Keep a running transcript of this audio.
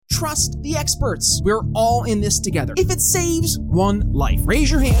trust the experts. We're all in this together. If it saves one life, raise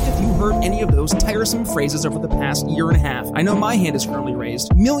your hand if you heard any of those tiresome phrases over the past year and a half. I know my hand is currently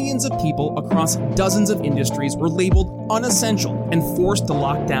raised. Millions of people across dozens of industries were labeled unessential and forced to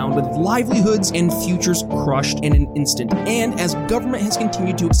lock down with livelihoods and futures crushed in an instant. And as government has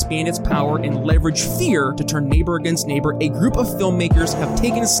continued to expand its power and leverage fear to turn neighbor against neighbor, a group of filmmakers have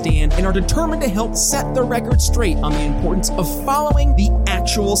taken a stand and are determined to help set the record straight on the importance of following the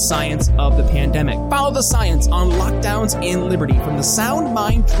actual science of the pandemic. Follow the Science on Lockdowns and Liberty from the Sound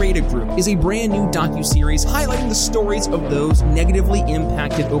Mind Creative Group is a brand new docuseries highlighting the stories of those negatively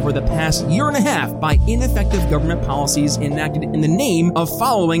impacted over the past year and a half by ineffective government policies enacted in the name of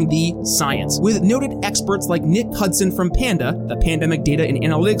following the science. With noted experts like Nick Hudson from PANDA, the Pandemic Data and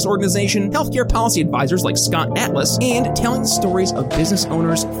Analytics Organization, healthcare policy advisors like Scott Atlas, and telling stories of business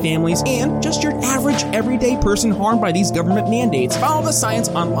owners, families, and just your average everyday person harmed by these government mandates. Follow the Science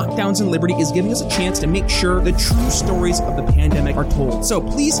on Lockdowns and Liberty is giving us a chance to make sure the true stories of the pandemic are told. So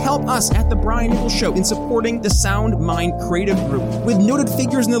please help us at The Brian Nichols Show in supporting the Sound Mind Creative Group. With noted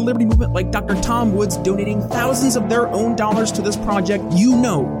figures in the Liberty movement like Dr. Tom Woods donating thousands of their own dollars to this project, you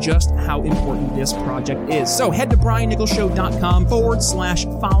know just how important this project is. So head to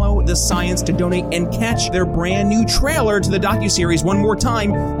briannicholsshow.com/follow the science to donate and catch their brand new trailer to the docuseries one more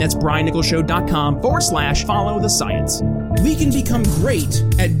time. That's briannicholsshow.com/follow the science. We can become great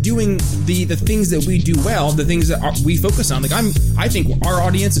at doing the things that we do well, the things that we focus on. Like I think our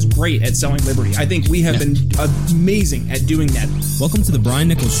audience is great at selling liberty. I think we have been amazing at doing that. Welcome to the Brian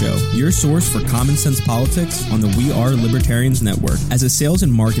Nichols Show, your source for common sense politics on the We Are Libertarians Network. As a sales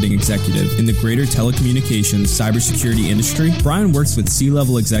and marketing executive in the greater telecommunications cybersecurity industry, Brian works with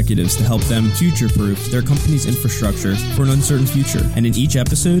C-level executives to help them future-proof their company's infrastructure for an uncertain future. And in each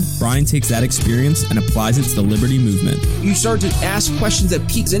episode, Brian takes that experience and applies it to the liberty movement. You start to ask questions that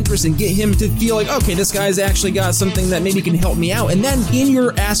piques interest and get him to feel like, okay, this guy's actually got something that maybe can help me out. And then in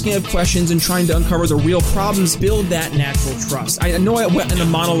your asking of questions and trying to uncover the real problems, build that natural trust. I know I went in a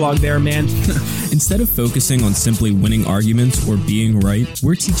monologue there, man. Instead of focusing on simply winning arguments or being right,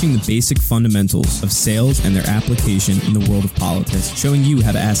 we're teaching the basic fundamentals of sales and their application in the world of politics, showing you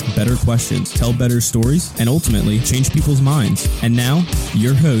how to ask better questions, tell better stories, and ultimately change people's minds. And now,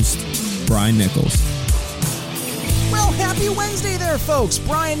 your host, Brian Nichols. Well, happy Wednesday there, folks.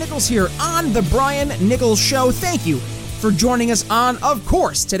 Brian Nichols here on The Brian Nichols Show. Thank you for joining us on, of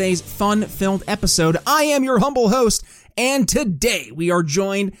course, today's fun-filled episode. I am your humble host, and today we are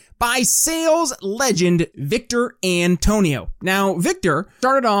joined by sales legend Victor Antonio. Now, Victor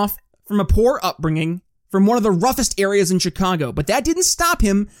started off from a poor upbringing from one of the roughest areas in Chicago, but that didn't stop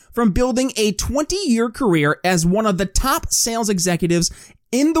him from building a 20-year career as one of the top sales executives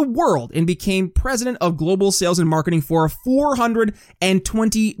in the world and became president of global sales and marketing for a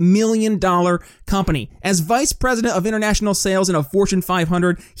 $420 million company. As vice president of international sales in a Fortune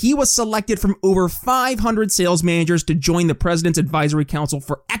 500, he was selected from over 500 sales managers to join the president's advisory council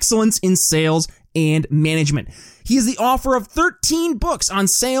for excellence in sales and management. He is the author of 13 books on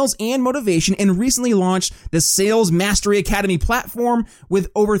sales and motivation and recently launched the Sales Mastery Academy platform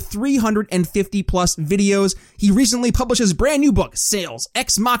with over 350 plus videos. He recently published his brand new book, Sales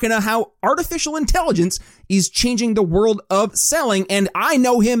Ex Machina, How Artificial Intelligence is Changing the World of Selling. And I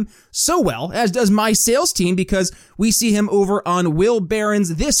know him so well, as does my sales team, because we see him over on Will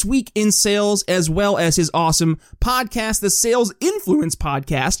Barron's This Week in Sales, as well as his awesome podcast, the Sales Influence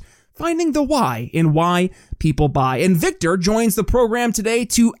Podcast, Finding the Why in Why People Buy. And Victor joins the program today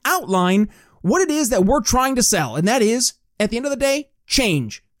to outline what it is that we're trying to sell. And that is, at the end of the day,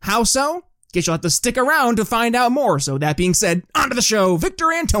 change. How so? Guess you'll have to stick around to find out more. So that being said, on to the show,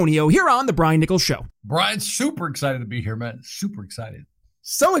 Victor Antonio here on The Brian Nichols Show. Brian, super excited to be here, man. Super excited.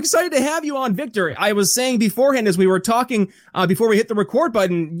 So excited to have you on, Victor. I was saying beforehand as we were talking, before we hit the record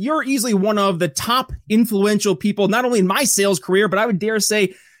button, you're easily one of the top influential people, not only in my sales career, but I would dare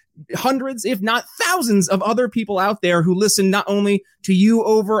say hundreds, if not thousands of other people out there who listen not only to you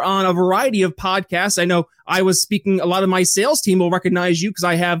over on a variety of podcasts. I know I was speaking, a lot of my sales team will recognize you because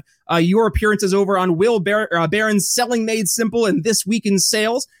I have your appearances over on Will Barron's Selling Made Simple and This Week in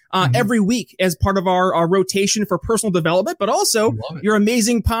Sales every week as part of our rotation for personal development, but also your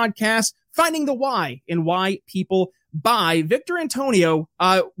amazing podcast, Finding the Why and Why People Buy. Victor Antonio,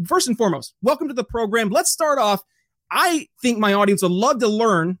 first and foremost, welcome to the program. Let's start off. I think my audience would love to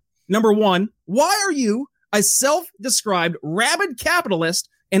learn, number one, why are you a self-described rabid capitalist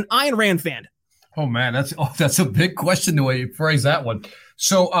and Ayn Rand fan? Oh man, that's a big question the way you phrase that one.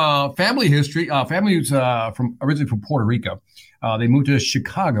 So, family history. Family was originally from Puerto Rico. They moved to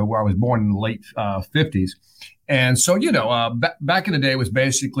Chicago, where I was born in the late 50s. And so, back in the day, it was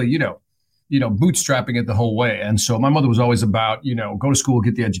basically, bootstrapping it the whole way. And so my mother was always about, go to school,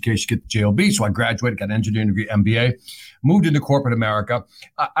 get the education, get the JOB. So I graduated, got an engineering degree, MBA, moved into corporate America.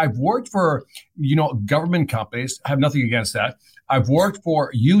 I've worked for, government companies. I have nothing against that. I've worked for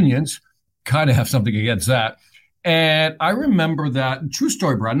unions, kind of have something against that. And I remember that, true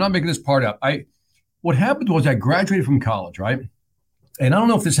story, Brian, I'm not making this part up. What happened was I graduated from college, right? And I don't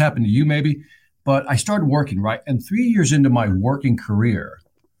know if this happened to you maybe, but I started working, right? And 3 years into my working career,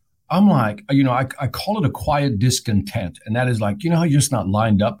 I'm like, I call it a quiet discontent. And that is like, how you're just not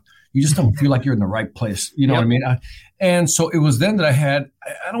lined up. You just don't feel like you're in the right place. You know what I mean? And so it was then that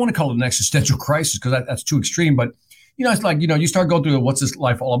I don't want to call it an existential crisis because that's too extreme, but it's like, you start going through the what's this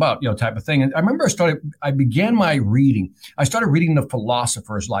life all about, type of thing. And I remember I began my reading. I started reading the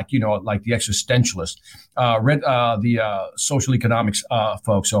philosophers like the existentialists, read the social economics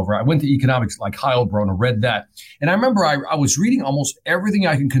folks over. I went to economics like Heilbronn and read that. And I remember I was reading almost everything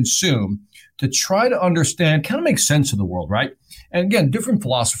I can consume to try to understand, kind of make sense of the world, right? And again, different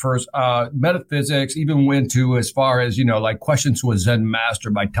philosophers, metaphysics, even went to as far as, like Questions to a Zen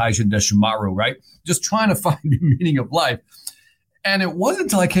Master by Taijin Deshimaru, right? Just trying to find the meaning of life. And it wasn't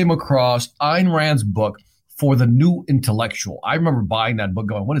until I came across Ayn Rand's book, For the New Intellectual. I remember buying that book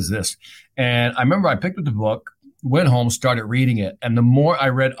going, what is this? And I remember I picked up the book, went home, started reading it. And the more I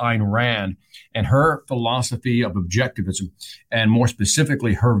read Ayn Rand and her philosophy of objectivism, and more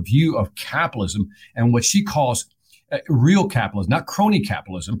specifically, her view of capitalism and what she calls real capitalism, not crony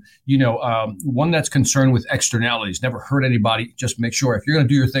capitalism, one that's concerned with externalities, never hurt anybody. Just make sure if you're going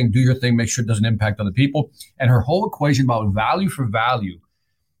to do your thing, make sure it doesn't impact other people. And her whole equation about value for value,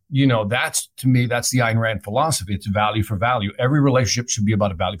 that's to me, that's the Ayn Rand philosophy. It's value for value. Every relationship should be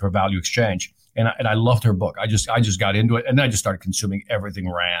about a value for value exchange. And I loved her book. I just got into it, and then I just started consuming everything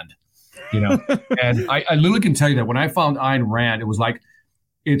Rand, And I literally can tell you that when I found Ayn Rand,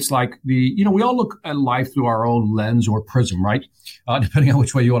 it's like we all look at life through our own lens or prism, right? Depending on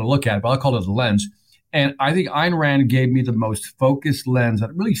which way you want to look at it, but I'll call it a lens. And I think Ayn Rand gave me the most focused lens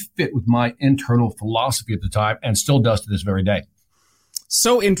that really fit with my internal philosophy at the time, and still does to this very day.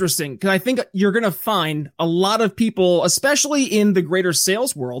 So interesting, because I think you're going to find a lot of people, especially in the greater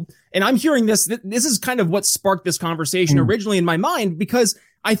sales world, and I'm hearing this is kind of what sparked this conversation originally in my mind, because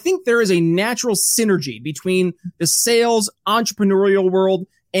I think there is a natural synergy between the sales entrepreneurial world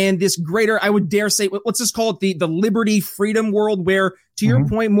and this greater, I would dare say, let's just call it the liberty freedom world, where, to your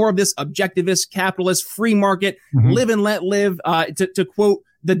point, more of this objectivist, capitalist, free market, live and let live, to quote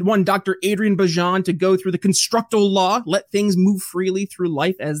the one Dr. Adrian Bajan, to go through the constructal law, let things move freely through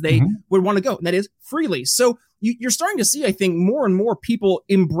life as they would want to go. And that is freely. So you're starting to see, I think, more and more people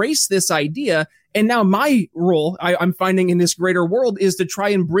embrace this idea. And now my role, I'm finding in this greater world, is to try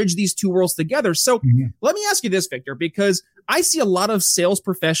and bridge these two worlds together. So let me ask you this, Victor, because I see a lot of sales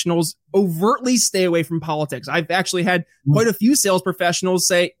professionals overtly stay away from politics. I've actually had quite a few sales professionals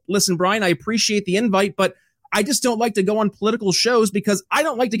say, listen, Brian, I appreciate the invite, but I just don't like to go on political shows because I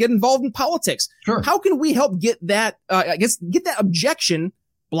don't like to get involved in politics. Sure. How can we help get that, get that objection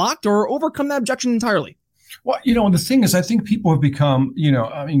blocked or overcome that objection entirely? Well, the thing is, I think people have become,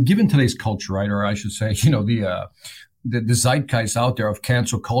 given today's culture, right? Or I should say, the zeitgeist out there of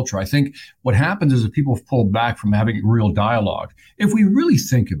cancel culture. I think what happens is that people have pulled back from having real dialogue. If we really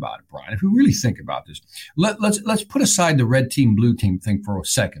think about it, Brian, if we really think about this, let's put aside the red team, blue team thing for a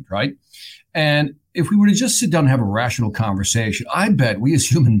second, right? And if we were to just sit down and have a rational conversation, I bet we as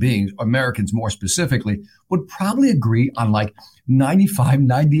human beings, Americans more specifically, would probably agree on like 95,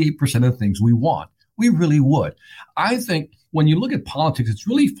 98% of the things we want. We really would. I think when you look at politics, it's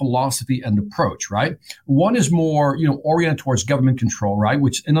really philosophy and approach, right? One is more, oriented towards government control, right?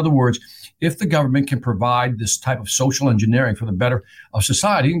 Which, in other words, if the government can provide this type of social engineering for the better of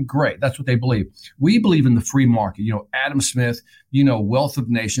society, great. That's what they believe. We believe in the free market, Adam Smith, wealth of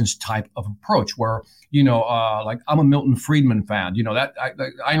nations type of approach where, like I'm a Milton Friedman fan,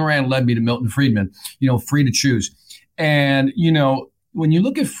 Ayn Rand led me to Milton Friedman, free to choose. And, when you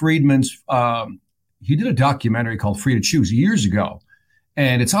look at Friedman's, he did a documentary called Free to Choose years ago,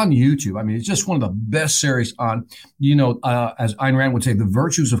 and it's on YouTube. I mean, it's just one of the best series on, as Ayn Rand would say, the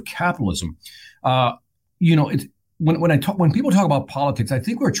virtues of capitalism. When people talk about politics, I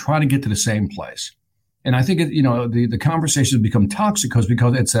think we're trying to get to the same place. And I think the conversation has become toxic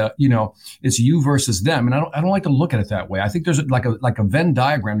because it's it's you versus them. And I don't like to look at it that way. I think there's like a Venn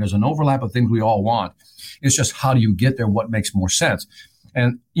diagram. There's an overlap of things we all want. It's just, how do you get there? What makes more sense?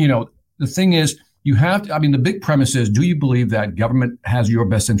 And, the thing is, the big premise is, do you believe that government has your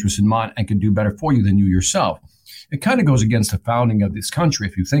best interest in mind and can do better for you than you yourself? It kind of goes against the founding of this country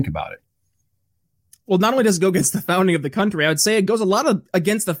if you think about it. Well, not only does it go against the founding of the country, I would say it goes a lot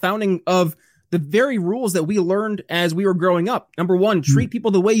against the founding of the very rules that we learned as we were growing up. Number one, treat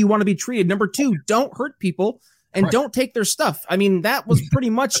people the way you want to be treated. Number two, don't hurt people and don't take their stuff. I mean, that was pretty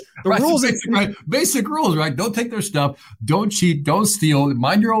much the rules. Basic rules, right? Don't take their stuff. Don't cheat. Don't steal.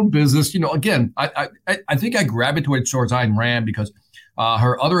 Mind your own business. Again, I think I gravitated towards Ayn Rand because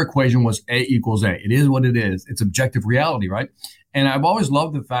her other equation was A equals A. It is what it is. It's objective reality, right? And I've always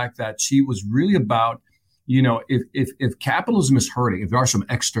loved the fact that she was really about, if capitalism is hurting, if there are some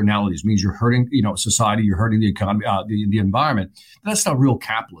externalities, means you're hurting, society, you're hurting the economy, the environment, that's not real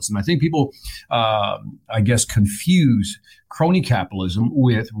capitalism. I think people, confuse crony capitalism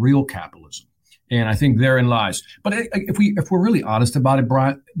with real capitalism. And I think therein lies. But if we're really honest about it,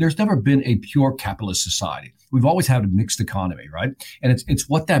 Brian, there's never been a pure capitalist society. We've always had a mixed economy, right? And it's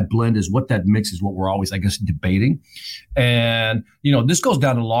what that blend is, what that mix is, what we're always, debating. And this goes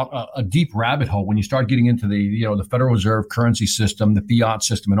down a deep rabbit hole when you start getting into the Federal Reserve currency system, the fiat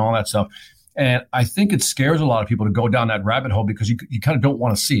system, and all that stuff. And I think it scares a lot of people to go down that rabbit hole because you kind of don't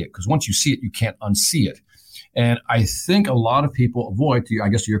want to see it, because once you see it, you can't unsee it. And I think a lot of people avoid, to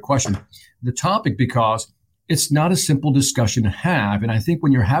your question, the topic because it's not a simple discussion to have. And I think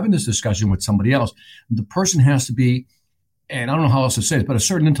when you're having this discussion with somebody else, the person has to be, and I don't know how else to say it, but a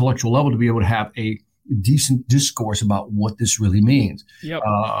certain intellectual level to be able to have a decent discourse about what this really means. Yep.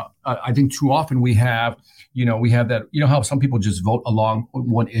 I think too often we have that, how some people just vote along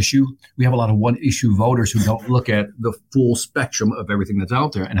one issue. We have a lot of one issue voters who don't look at the full spectrum of everything that's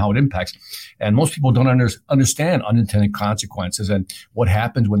out there and how it impacts. And most people don't understand unintended consequences and what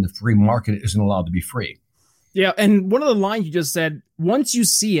happens when the free market isn't allowed to be free. Yeah. And one of the lines you just said, once you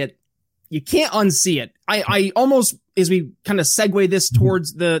see it, you can't unsee it. I almost, as we kind of segue this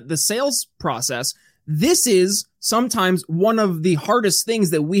towards the sales process, this is sometimes one of the hardest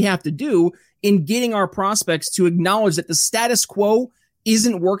things that we have to do in getting our prospects to acknowledge that the status quo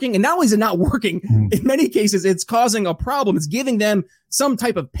isn't working. And not only is it not working, in many cases, it's causing a problem. It's giving them some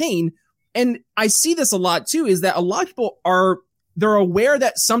type of pain. And I see this a lot too, is that a lot of people they're aware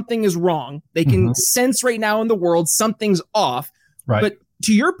that something is wrong. They can sense right now in the world, something's off. Right. But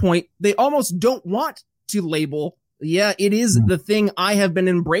to your point, they almost don't want to label, it is the thing I have been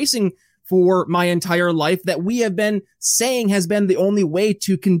embracing for my entire life, that we have been saying has been the only way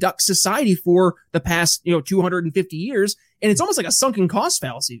to conduct society for the past, 250 years. And it's almost like a sunken cost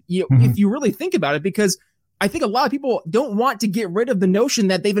fallacy, if you really think about it, because I think a lot of people don't want to get rid of the notion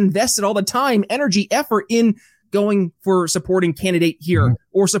that they've invested all the time, energy, effort in going for supporting candidate here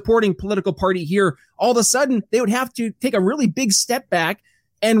or supporting political party here. All of a sudden, they would have to take a really big step back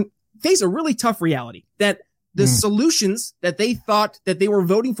and face a really tough reality that the solutions that they thought that they were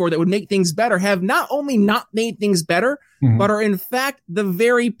voting for that would make things better have not only not made things better, but are in fact the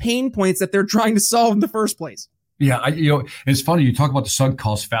very pain points that they're trying to solve in the first place. Yeah, it's funny. You talk about the sunk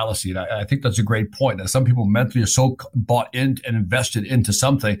cost fallacy, and I think that's a great point. That some people mentally are so bought in and invested into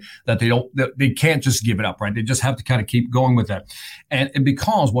something that they can't just give it up, right? They just have to kind of keep going with that. And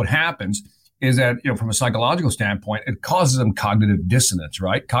because what happens is that, from a psychological standpoint, it causes them cognitive dissonance,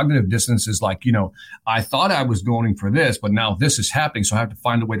 right? Cognitive dissonance is like, I thought I was going for this, but now this is happening. So I have to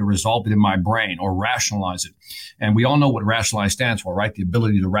find a way to resolve it in my brain or rationalize it. And we all know what rationalize stands for, right? The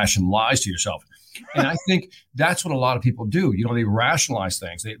ability to rationalize to yourself. And I think that's what a lot of people do. They rationalize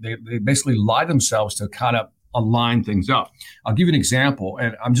things. They basically lie themselves to kind of align things up. I'll give you an example,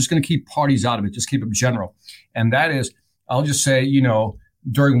 and I'm just going to keep parties out of it, just keep it general. And that is, I'll just say,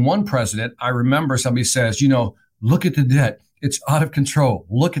 during one president, I remember somebody says, look at the debt. It's out of control.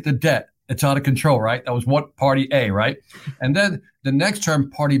 Look at the debt. It's out of control, right? That was what party A, right? And then the next term,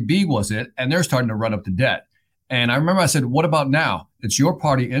 party B was it, and they're starting to run up the debt. And I remember I said, what about now? It's your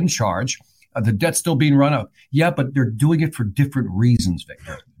party in charge. The debt's still being run up. Yeah, but they're doing it for different reasons,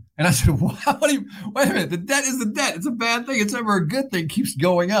 Victor. And I said, wait a minute. The debt is the debt. It's a bad thing. It's never a good thing. It keeps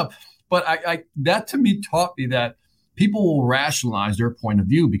going up. But that to me taught me that people will rationalize their point of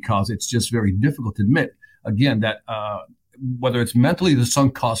view because it's just very difficult to admit, again, that whether it's mentally the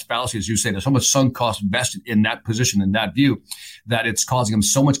sunk cost fallacy, as you say, there's so much sunk cost vested in that position, in that view, that it's causing them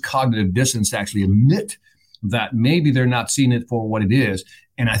so much cognitive dissonance to actually admit that maybe they're not seeing it for what it is.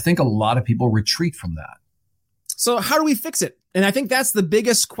 And I think a lot of people retreat from that. So how do we fix it? And I think that's the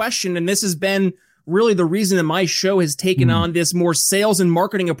biggest question. And this has been really the reason that my show has taken on this more sales and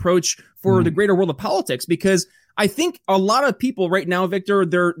marketing approach for the greater world of politics, because I think a lot of people right now, Victor,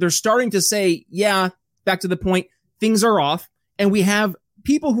 they're starting to say, back to the point, things are off. And we have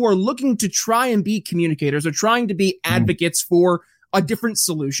people who are looking to try and be communicators or trying to be advocates for a different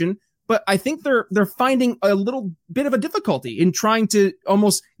solution. But I think they're finding a little bit of a difficulty in trying to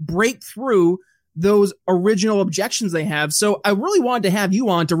almost break through those original objections they have. So I really wanted to have you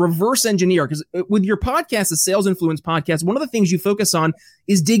on to reverse engineer, because with your podcast, the Sales Influence Podcast, one of the things you focus on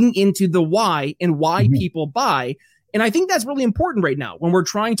is digging into the why and why people buy. And I think that's really important right now when we're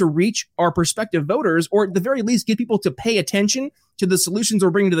trying to reach our prospective voters, or at the very least get people to pay attention to the solutions we're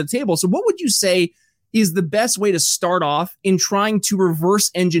bringing to the table. So what would you say is the best way to start off in trying to reverse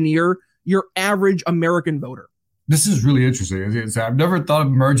engineer your average American voter? This is really interesting. I've never thought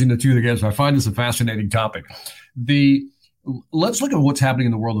of merging the two together, so I find this a fascinating topic. Let's look at what's happening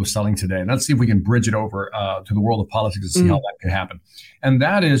in the world of selling today, and let's see if we can bridge it over to the world of politics and see how that could happen. And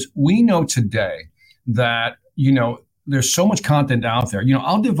that is, we know today that, there's so much content out there.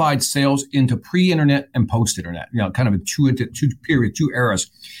 I'll divide sales into pre-internet and post-internet, kind of two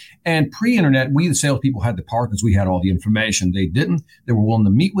eras. And pre-internet, we, the salespeople, had the power because we had all the information. They didn't. They were willing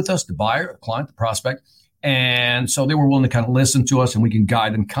to meet with us, the buyer, the client, the prospect. And so they were willing to kind of listen to us, and we can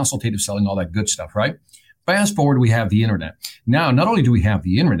guide them, consultative selling, all that good stuff, right? Fast forward, we have the internet. Now, not only do we have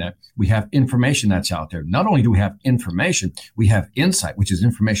the internet, we have information that's out there. Not only do we have information, we have insight, which is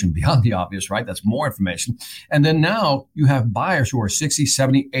information beyond the obvious, right? That's more information. And then now you have buyers who are 60,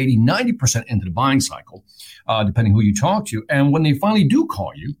 70, 80, 90% into the buying cycle, depending who you talk to. And when they finally do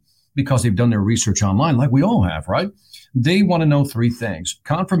call you, because they've done their research online, like we all have, right? They want to know three things: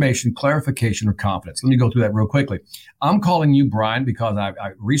 confirmation, clarification, or confidence. Let me go through that real quickly. I'm calling you, Brian, because I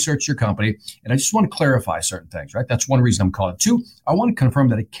researched your company, and I just want to clarify certain things, right? That's one reason I'm calling. Two, I want to confirm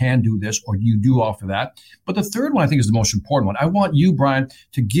that it can do this, or you do offer that. But the third one I think is the most important one. I want you, Brian,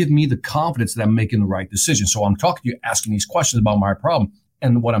 to give me the confidence that I'm making the right decision. So I'm talking to you, asking these questions about my problem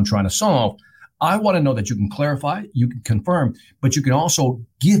and what I'm trying to solve. I want to know that you can clarify, you can confirm, but you can also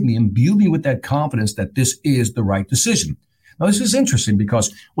give me, imbue me with that confidence that this is the right decision. Now, this is interesting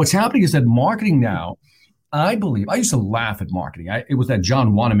because what's happening is that marketing now, I believe, I used to laugh at marketing. It was that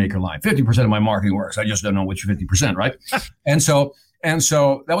John Wanamaker line, 50% of my marketing works. I just don't know which 50%, right? And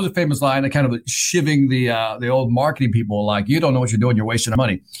so that was a famous line, that kind of shivving the old marketing people, like, you don't know what you're doing, you're wasting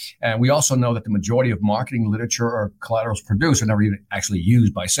money. And we also know that the majority of marketing literature or collaterals produced are never even actually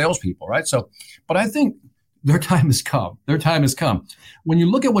used by salespeople, right? So, but I think their time has come. Their time has come. When you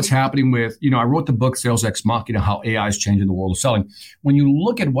look at what's happening with, I wrote the book Sales Ex Machina, how AI is changing the world of selling. When you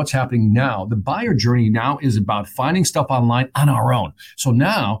look at what's happening now, the buyer journey now is about finding stuff online on our own. So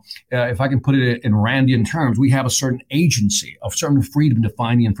now, if I can put it in Randian terms, we have a certain agency, of certain freedom to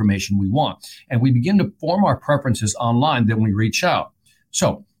find the information we want. And we begin to form our preferences online, then we reach out.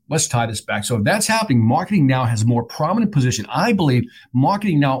 So let's tie this back. So if that's happening, marketing now has a more prominent position. I believe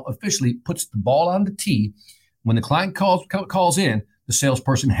marketing now officially puts the ball on the tee. When the client calls in, the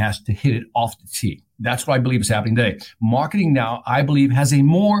salesperson has to hit it off the tee. That's what I believe is happening today. Marketing now, I believe, has a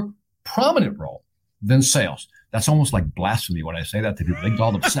more prominent role than sales. That's almost like blasphemy when I say that to people. They get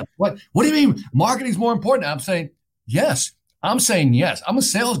all upset. What do you mean marketing is more important? I'm saying yes. I'm a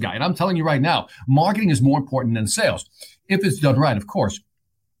sales guy, and I'm telling you right now, marketing is more important than sales, if it's done right, of course.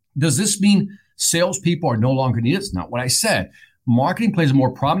 Does this mean salespeople are no longer needed? It's not what I said. Marketing plays a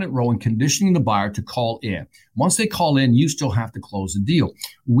more prominent role in conditioning the buyer to call in. Once they call in, you still have to close the deal.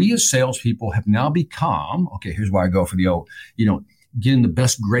 We as salespeople have now become, okay, here's where I go for the getting the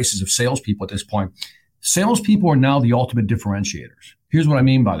best graces of salespeople at this point. Salespeople are now the ultimate differentiators. Here's what I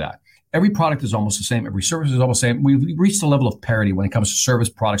mean by that. Every product is almost the same. Every service is almost the same. We've reached a level of parity when it comes to service,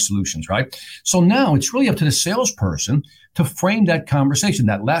 product, solutions, right? So now it's really up to the salesperson to frame that conversation.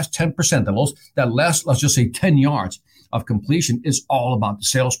 That last 10%, that last, let's just say 10 yards of completion is all about the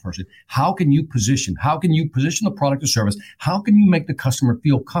salesperson. How can you position the product or service? How can you make the customer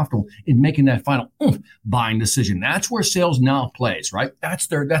feel comfortable in making that final buying decision? That's where sales now plays, right? That's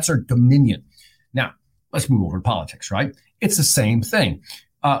their dominion. Now, let's move over to politics, right? It's the same thing.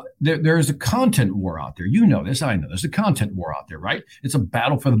 There is a content war out there. You know this. I know there's a content war out there, right? It's a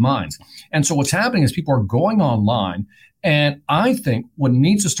battle for the minds. And so what's happening is people are going online. And I think what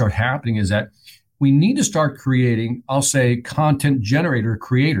needs to start happening is that we need to start creating, I'll say, content generator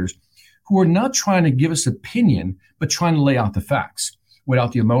creators who are not trying to give us opinion, but trying to lay out the facts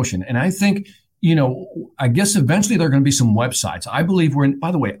without the emotion. And I think, I guess eventually there are going to be some websites. I believe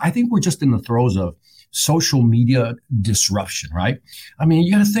I think we're just in the throes of social media disruption, right? I mean,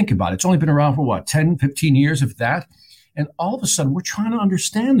 you got to think about it. It's only been around for 10, 15 years, if that. And all of a sudden, we're trying to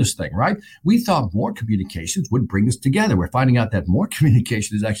understand this thing, right? We thought more communications would bring us together. We're finding out that more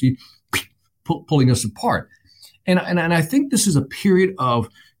communication is actually pulling us apart. And I think this is a period of,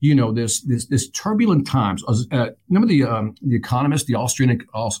 this turbulent times. Remember the economist, Austrian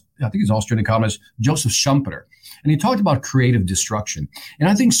economist, Joseph Schumpeter, and he talked about creative destruction. And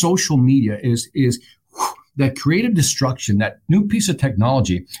I think social media is that creative destruction, that new piece of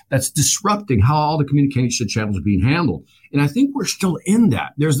technology that's disrupting how all the communication channels are being handled. And I think we're still in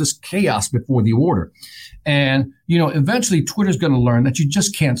that. There's this chaos before the order. And, eventually Twitter's going to learn that you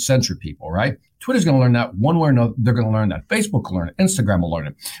just can't censor people, right? Twitter's going to learn that one way or another. They're going to learn that. Facebook will learn it. Instagram will learn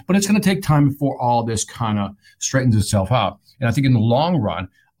it. But it's going to take time before all this kind of straightens itself out. And I think in the long run,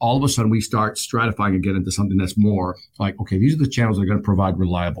 all of a sudden we start stratifying and get into something that's more like, okay, these are the channels that are going to provide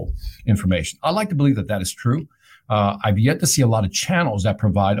reliable information. I like to believe that that is true. I've yet to see a lot of channels that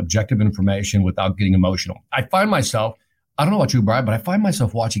provide objective information without getting emotional. I find myself, I don't know about you, Brian, but I find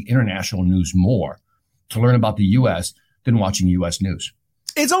myself watching international news more to learn about the U.S. than watching U.S. news.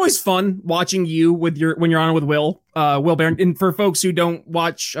 It's always fun watching you when you're on with Will Barron. And for folks who don't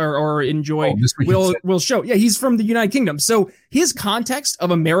watch or enjoy Will's show, yeah, he's from the United Kingdom. So his context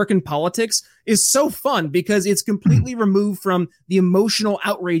of American politics is so fun because it's completely removed from the emotional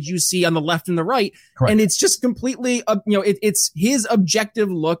outrage you see on the left and the right. Correct. And it's just completely, it's his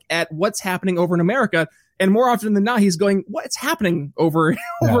objective look at what's happening over in America. And more often than not, he's going, what's happening over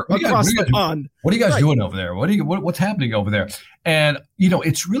across the pond? What are you guys doing over there? What's happening over there? And,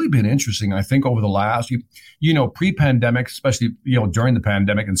 it's really been interesting, I think, over the last, pre-pandemic, especially, during the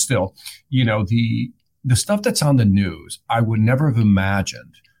pandemic and still, the stuff that's on the news, I would never have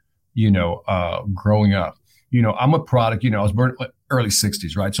imagined, growing up. I'm a product, I was born early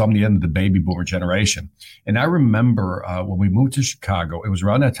 60s, right? So I'm the end of the baby boomer generation. And I remember when we moved to Chicago, it was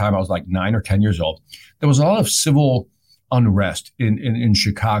around that time I was like 9 or 10 years old. There was a lot of civil unrest in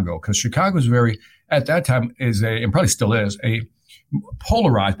Chicago because Chicago was very, at that time, and probably still is, a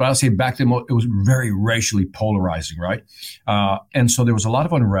polarized, but I'll say back then it was very racially polarizing, right? And so there was a lot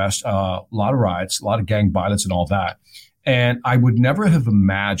of unrest, a lot of riots, a lot of gang violence and all that. And I would never have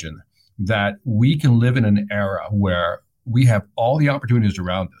imagined that we can live in an era where we have all the opportunities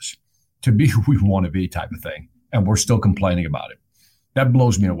around us to be who we want to be type of thing. And we're still complaining about it. That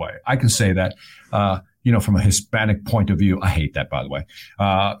blows me away. I can say that, from a Hispanic point of view. I hate that, by the way,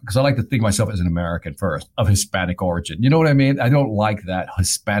 because I like to think of myself as an American first of Hispanic origin. You know what I mean? I don't like that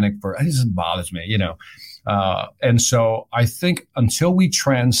Hispanic first. It just bothers me, And so I think until we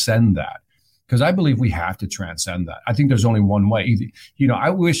transcend that, because I believe we have to transcend that. I think there's only one way. I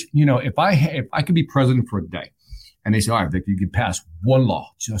wish, if I could be president for a day and they say, all right, Victor, you can pass one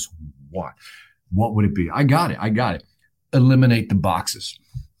law, just one. What would it be? I got it. Eliminate the boxes.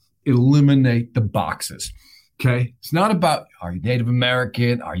 Eliminate the boxes. Okay. It's not about, are you Native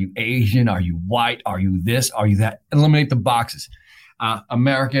American? Are you Asian? Are you white? Are you this? Are you that? Eliminate the boxes.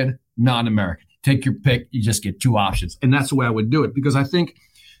 American, non-American. Take your pick. You just get two options. And that's the way I would do it because I think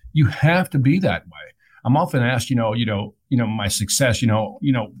you have to be that way. I'm often asked, my success,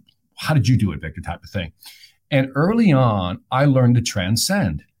 how did you do it, Victor, type of thing. And early on, I learned to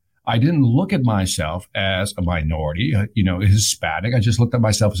transcend. I didn't look at myself as a minority, Hispanic. I just looked at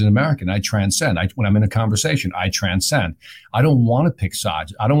myself as an American. I transcend. When I'm in a conversation, I transcend. I don't want to pick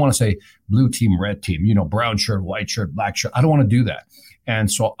sides. I don't want to say blue team, red team, brown shirt, white shirt, black shirt. I don't want to do that. And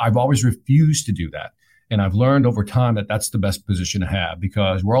so I've always refused to do that. And I've learned over time that that's the best position to have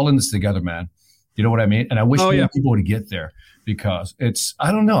because we're all in this together, man. You know what I mean? And I wish more people would get there because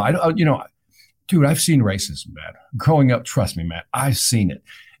I don't know. Dude, I've seen racism, man. Growing up, trust me, man, I've seen it.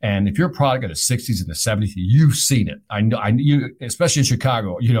 And if you're a product of the 60s and the 70s, you've seen it. I know, especially in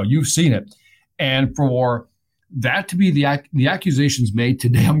Chicago, you've seen it. And for that to be the accusations made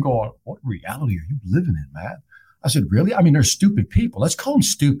today, I'm going, what reality are you living in, man? I said, really? I mean, there's stupid people. Let's call them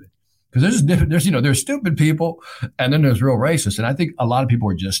stupid. Because there's stupid people and then there's real racists. And I think a lot of people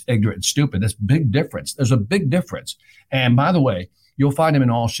are just ignorant and stupid. That's a big difference. There's a big difference. And by the way, you'll find them in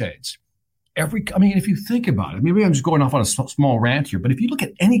all shades. If you think about it, maybe I'm just going off on a small rant here, but if you look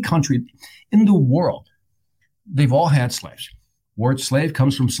at any country in the world, they've all had slaves. Word slave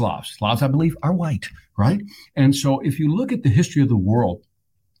comes from Slavs. Slavs, I believe, are white, right? And so if you look at the history of the world,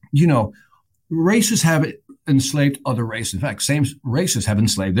 races have enslaved other races. In fact, same races have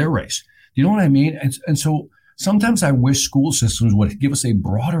enslaved their race. Do you know what I mean? And so sometimes I wish school systems would give us a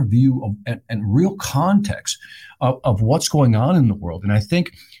broader view of and real context of what's going on in the world. And I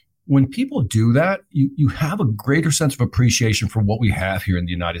think when people do that, you have a greater sense of appreciation for what we have here in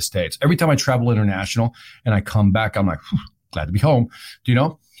the United States. Every time I travel international and I come back, I'm like, glad to be home,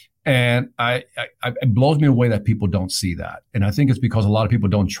 And it blows me away that people don't see that. And I think it's because a lot of people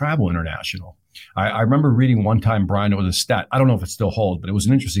don't travel international. I remember reading one time, Brian, it was a stat. I don't know if it still holds, but it was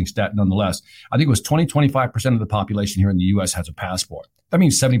an interesting stat nonetheless. I think it was 25% of the population here in the U.S. has a passport. That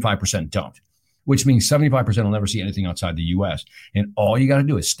means 75% don't, which means 75% will never see anything outside the U.S. And all you got to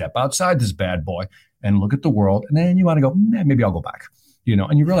do is step outside this bad boy and look at the world. And then you want to go, maybe I'll go back.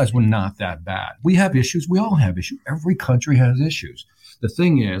 and you realize we're not that bad. We have issues. We all have issues. Every country has issues. The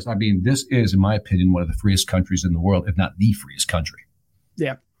thing is, this is, in my opinion, one of the freest countries in the world, if not the freest country.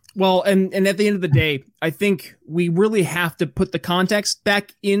 Yeah. Well, and at the end of the day, I think we really have to put the context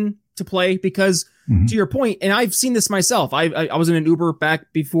back into play because to your point, and I've seen this myself. I was in an Uber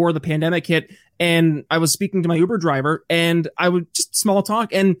back before the pandemic hit, and I was speaking to my Uber driver, and I would just small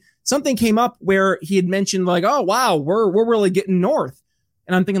talk, and something came up where he had mentioned like, "Oh wow, we're really getting north,"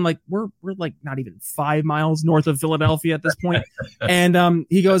 and I'm thinking like we're like not even 5 miles north of Philadelphia at this point, and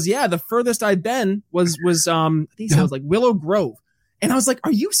he goes, "Yeah, the furthest I've been was I think it was like Willow Grove," and I was like,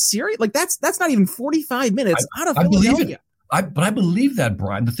 "Are you serious? Like that's not even 45 minutes out of Philadelphia." But I believe that,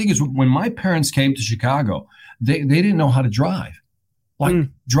 Brian. The thing is, when my parents came to Chicago, they didn't know how to drive.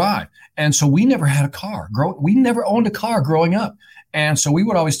 Drive. And so we never had a car. We never owned a car growing up. And so we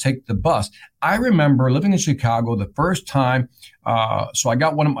would always take the bus. I remember living in Chicago the first time. So I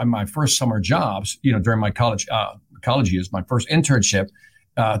got one of my first summer jobs, during my college years, my first internship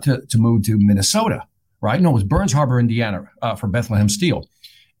to move to Minnesota, right? No, it was Burns Harbor, Indiana, for Bethlehem Steel.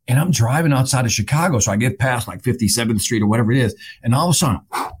 And I'm driving outside of Chicago. So I get past like 57th Street or whatever it is. And all of a sudden,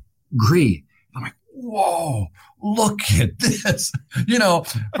 green. I'm like, whoa, look at this.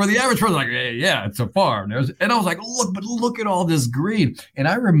 For the average person, like, hey, yeah, it's a farm. And I was like, look at all this green. And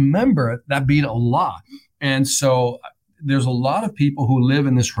I remember that being a lot. And so there's a lot of people who live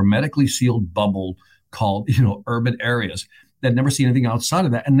in this hermetically sealed bubble called, urban areas that never see anything outside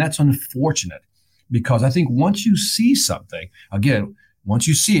of that. And that's unfortunate because I think once you see something, again, once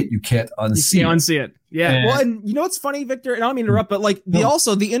you see it, you can't unsee it. You can't unsee it. Yeah. Well, and you know what's funny, Victor? And I don't mean to interrupt, but like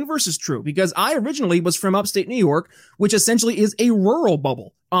the inverse is true because I originally was from upstate New York, which essentially is a rural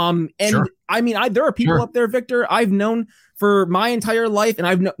bubble. And sure. I mean, there are people up there, Victor, I've known for my entire life,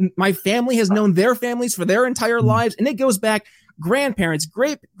 and my family has known their families for their entire lives, and it goes back grandparents,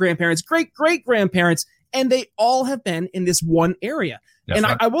 great-grandparents, great-great-grandparents, and they all have been in this one area. And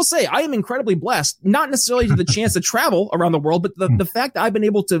I will say I am incredibly blessed, not necessarily to the chance to travel around the world, but the fact that I've been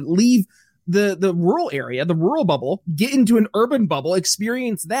able to leave the rural area, the rural bubble, get into an urban bubble,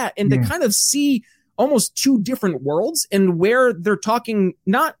 experience that, and to kind of see almost two different worlds and where they're talking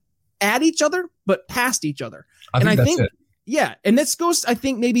not at each other, but past each other. I think yeah. And this goes, I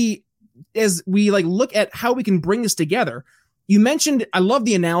think maybe as we like look at how we can bring this together, you mentioned, I love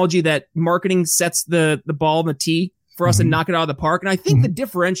the analogy that marketing sets the ball in the tee for us to knock it out of the park. And I think the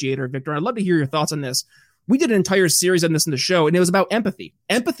differentiator, Victor, I'd love to hear your thoughts on this. We did an entire series on this in the show, and it was about empathy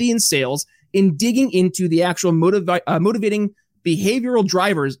in sales, in digging into the actual motivating behavioral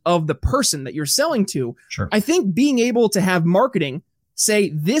drivers of the person that you're selling to. Sure. I think being able to have marketing say,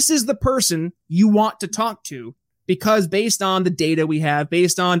 this is the person you want to talk to, because based on the data we have,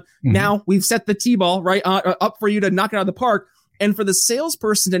 based on now we've set the T-ball right up for you to knock it out of the park. And for the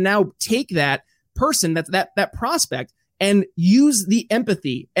salesperson to now take that person, that prospect, and use the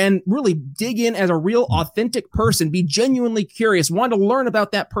empathy and really dig in as a real authentic person, be genuinely curious, want to learn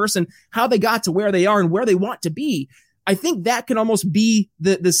about that person, how they got to where they are and where they want to be. I think that can almost be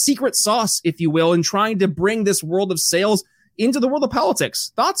the secret sauce, if you will, in trying to bring this world of sales into the world of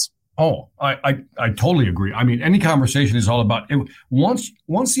politics. Thoughts? Oh, I totally agree. I mean, any conversation is all about it. Once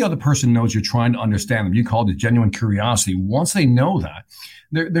the other person knows you're trying to understand them, you call it genuine curiosity. Once they know that,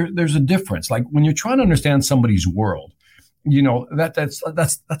 there's a difference. Like when you're trying to understand somebody's world, that's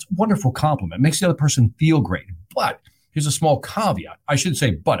a wonderful compliment. It makes the other person feel great. But here's a small caveat.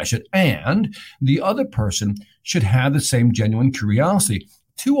 And the other person should have the same genuine curiosity.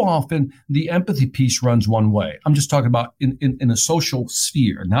 Too often, the empathy piece runs one way. I'm just talking about in a social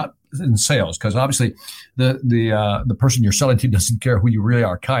sphere, not in sales, because obviously the person you're selling to doesn't care who you really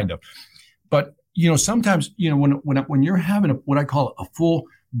are, kind of. But sometimes when you're having what I call a full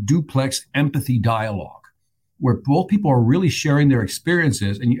duplex empathy dialogue, where both people are really sharing their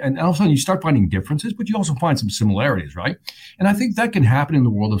experiences, and all of a sudden you start finding differences, but you also find some similarities, right? And I think that can happen in the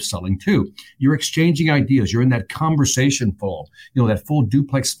world of selling too. You're exchanging ideas. You're in that conversation flow, that full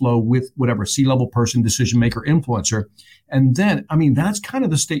duplex flow with whatever C-level person, decision maker, influencer. And then, that's kind of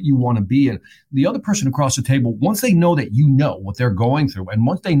the state you want to be in. The other person across the table, once they know that you know what they're going through, and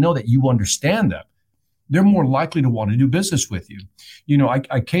once they know that you understand them, they're more likely to want to do business with you.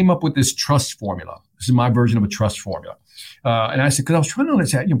 I came up with this trust formula. This is my version of a trust formula. And I said, because I was trying to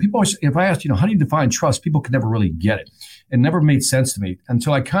understand, people always, if I asked, how do you define trust? People could never really get it. It never made sense to me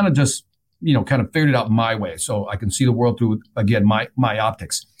until I kind of just, figured it out my way. So I can see the world through, again, my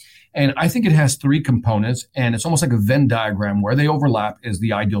optics. And I think it has three components, and it's almost like a Venn diagram. Where they overlap is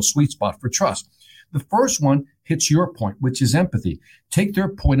the ideal sweet spot for trust. The first one hits your point, which is empathy. Take their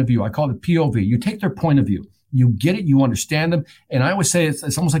point of view. I call it POV. You take their point of view. You get it. You understand them. And I always say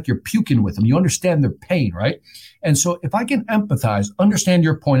it's almost like you're puking with them. You understand their pain, right? And so if I can empathize, understand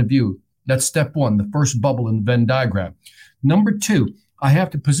your point of view, that's step one, the first bubble in the Venn diagram. Number two, I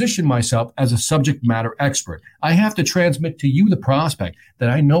have to position myself as a subject matter expert. I have to transmit to you, the prospect, that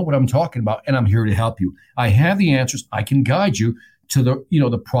I know what I'm talking about and I'm here to help you. I have the answers. I can guide you to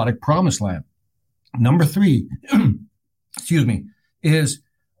the product promised land. Number three, is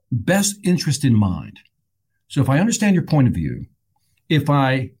best interest in mind. So if I understand your point of view, if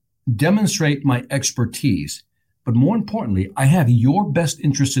I demonstrate my expertise, but more importantly, I have your best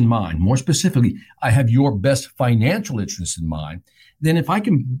interest in mind. More specifically, I have your best financial interest in mind. Then if I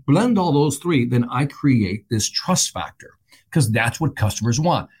can blend all those three, then I create this trust factor, because that's what customers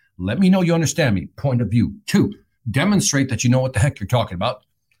want. Let me know you understand me. Point of view. Two, demonstrate that you know what the heck you're talking about.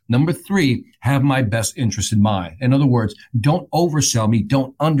 Number three, have my best interest in mind. In other words, don't oversell me.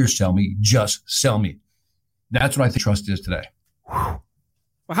 Don't undersell me. Just sell me. That's what I think trust is today. Well,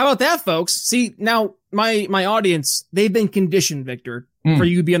 how about that, folks? See, now my audience, they've been conditioned, Victor, for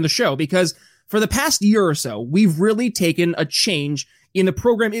you to be on the show, because for the past year or so, we've really taken a change in the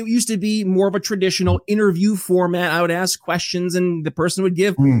program. It used to be more of a traditional interview format. I would ask questions and the person would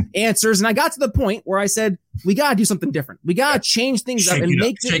give answers. And I got to the point where I said, we got to do something different. We got to change things up and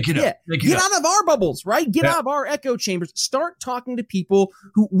make it get out of our bubbles, right? Get out of our echo chambers. Start talking to people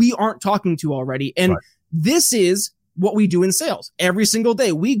who we aren't talking to already. And this is what we do in sales every single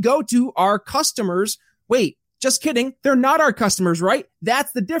day. We go to our customers. Wait, just kidding. They're not our customers, right?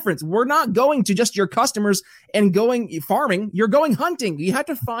 That's the difference. We're not going to just your customers and going farming. You're going hunting. You have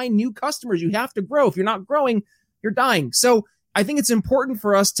to find new customers. You have to grow. If you're not growing, you're dying. So I think it's important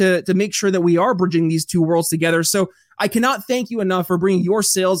for us to make sure that we are bridging these two worlds together. So I cannot thank you enough for bringing your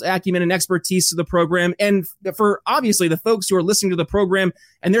sales acumen and expertise to the program. And for obviously the folks who are listening to the program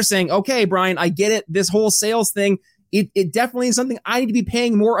and they're saying, okay, Brian, I get it. This whole sales thing, it definitely is something I need to be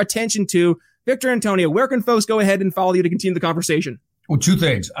paying more attention to. Victor Antonio, where can folks go ahead and follow you to continue the conversation? Well, two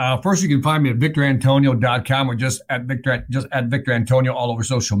things. First, you can find me at victorantonio.com or just at Victor Antonio all over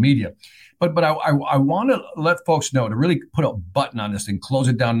social media. But I want to let folks know, to really put a button on this and close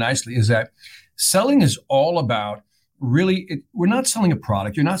it down nicely, is that selling is all about we're not selling a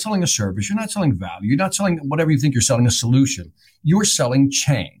product. You're not selling a service. You're not selling value. You're not selling whatever you think you're selling, a solution. You're selling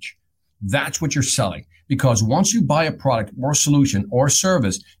change. That's what you're selling. Because once you buy a product or solution or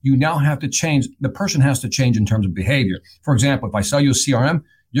service, you now have to change. The person has to change in terms of behavior. For example, if I sell you a CRM,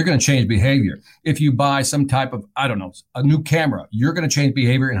 you're going to change behavior. If you buy some type of, a new camera, you're going to change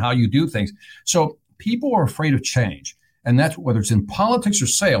behavior in how you do things. So people are afraid of change. And that's whether it's in politics or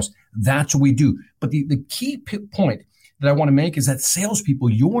sales, that's what we do. But the key point that I want to make is that salespeople,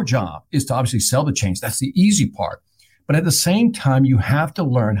 your job is to obviously sell the change. That's the easy part. But at the same time, you have to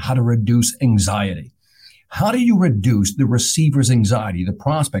learn how to reduce anxiety. How do you reduce the receiver's anxiety, the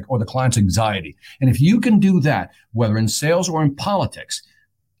prospect or the client's anxiety? And if you can do that, whether in sales or in politics,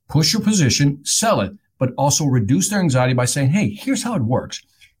 push your position, sell it, but also reduce their anxiety by saying, hey, here's how it works.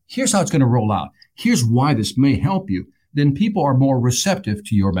 Here's how it's going to roll out. Here's why this may help you. Then people are more receptive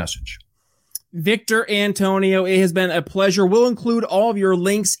to your message. Victor Antonio, it has been a pleasure. We'll include all of your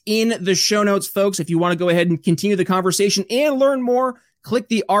links in the show notes, folks. If you want to go ahead and continue the conversation and learn more, click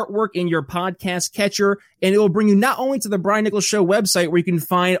the artwork in your podcast catcher, and it will bring you not only to the Brian Nichols Show website, where you can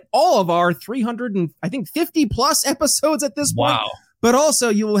find all of our 350 plus episodes at this point. Wow. But also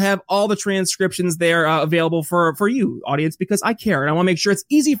you will have all the transcriptions there available for you, audience, because I care and I want to make sure it's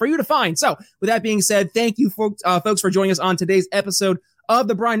easy for you to find. So with that being said, thank you folks for joining us on today's episode of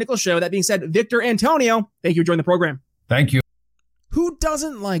the Brian Nichols Show. That being said, Victor Antonio, thank you for joining the program. Thank you. Who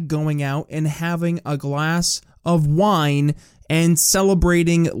doesn't like going out and having a glass of wine and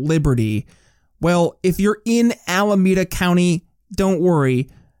celebrating liberty? Well, if you're in Alameda County, don't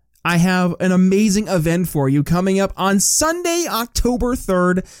worry. I have an amazing event for you coming up on Sunday, October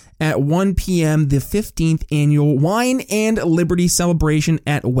 3rd at 1 p.m., the 15th annual Wine and Liberty celebration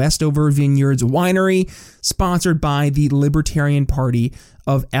at Westover Vineyards Winery, sponsored by the Libertarian Party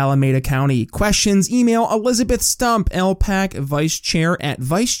of Alameda County. Questions, email Elizabeth Stump, LPAC Vice Chair at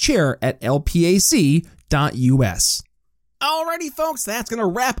vicechair@lpac.us. Alrighty, folks, that's going to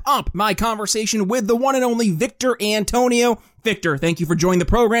wrap up my conversation with the one and only Victor Antonio. Victor, thank you for joining the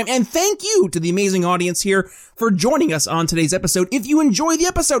program, and thank you to the amazing audience here for joining us on today's episode. If you enjoyed the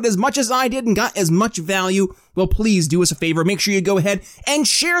episode as much as I did and got as much value, well, please do us a favor. Make sure you go ahead and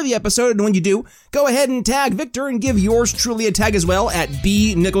share the episode, and when you do, go ahead and tag Victor and give yours truly a tag as well at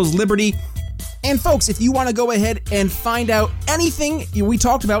B Nichols Liberty. And folks, if you want to go ahead and find out anything we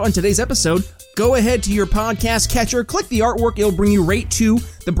talked about on today's episode, go ahead to your podcast catcher, click the artwork, it'll bring you right to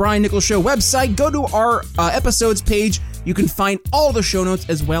the Brian Nichols Show website. Go to our episodes page. You can find all the show notes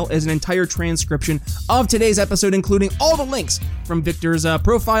as well as an entire transcription of today's episode, including all the links from Victor's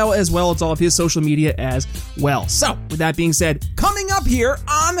profile as well as all of his social media as well. So, with that being said, coming up here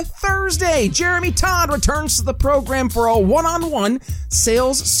on Thursday, Jeremy Todd returns to the program for a one-on-one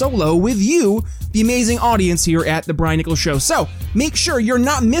sales solo with you, the amazing audience here at The Brian Nichols Show. So, make sure you're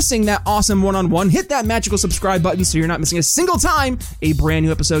not missing that awesome one-on-one. Hit that magical subscribe button so you're not missing a single time a brand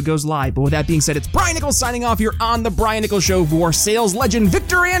new episode goes live. But with that being said, it's Brian Nichols signing off here on The Brian Nichols Show for sales legend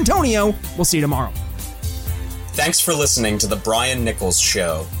Victor Antonio. We'll see you tomorrow. Thanks for listening to The Brian Nichols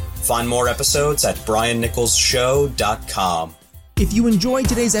Show. Find more episodes at briannicholsshow.com. If you enjoyed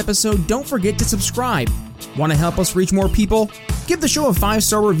today's episode, don't forget to subscribe. Want to help us reach more people? Give the show a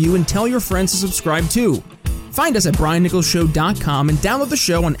 5-star review and tell your friends to subscribe too. Find us at briannicholsshow.com and download the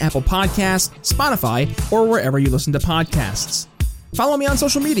show on Apple Podcasts, Spotify, or wherever you listen to podcasts. Follow me on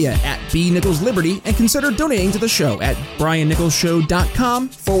social media at bnicholsliberty and consider donating to the show at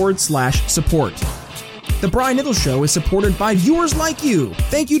briannicholsshow.com/support. The Brian Nichols Show is supported by viewers like you.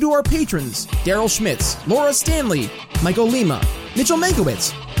 Thank you to our patrons, Daryl Schmitz, Laura Stanley, Michael Lima, Mitchell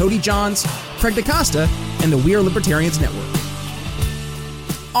Mankiewicz, Cody Johns, Craig DaCosta, and the We Are Libertarians Network.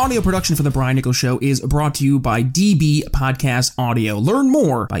 Audio production for The Brian Nichols Show is brought to you by DB Podcast Audio. Learn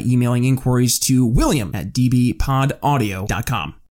more by emailing inquiries to william@dbpodaudio.com.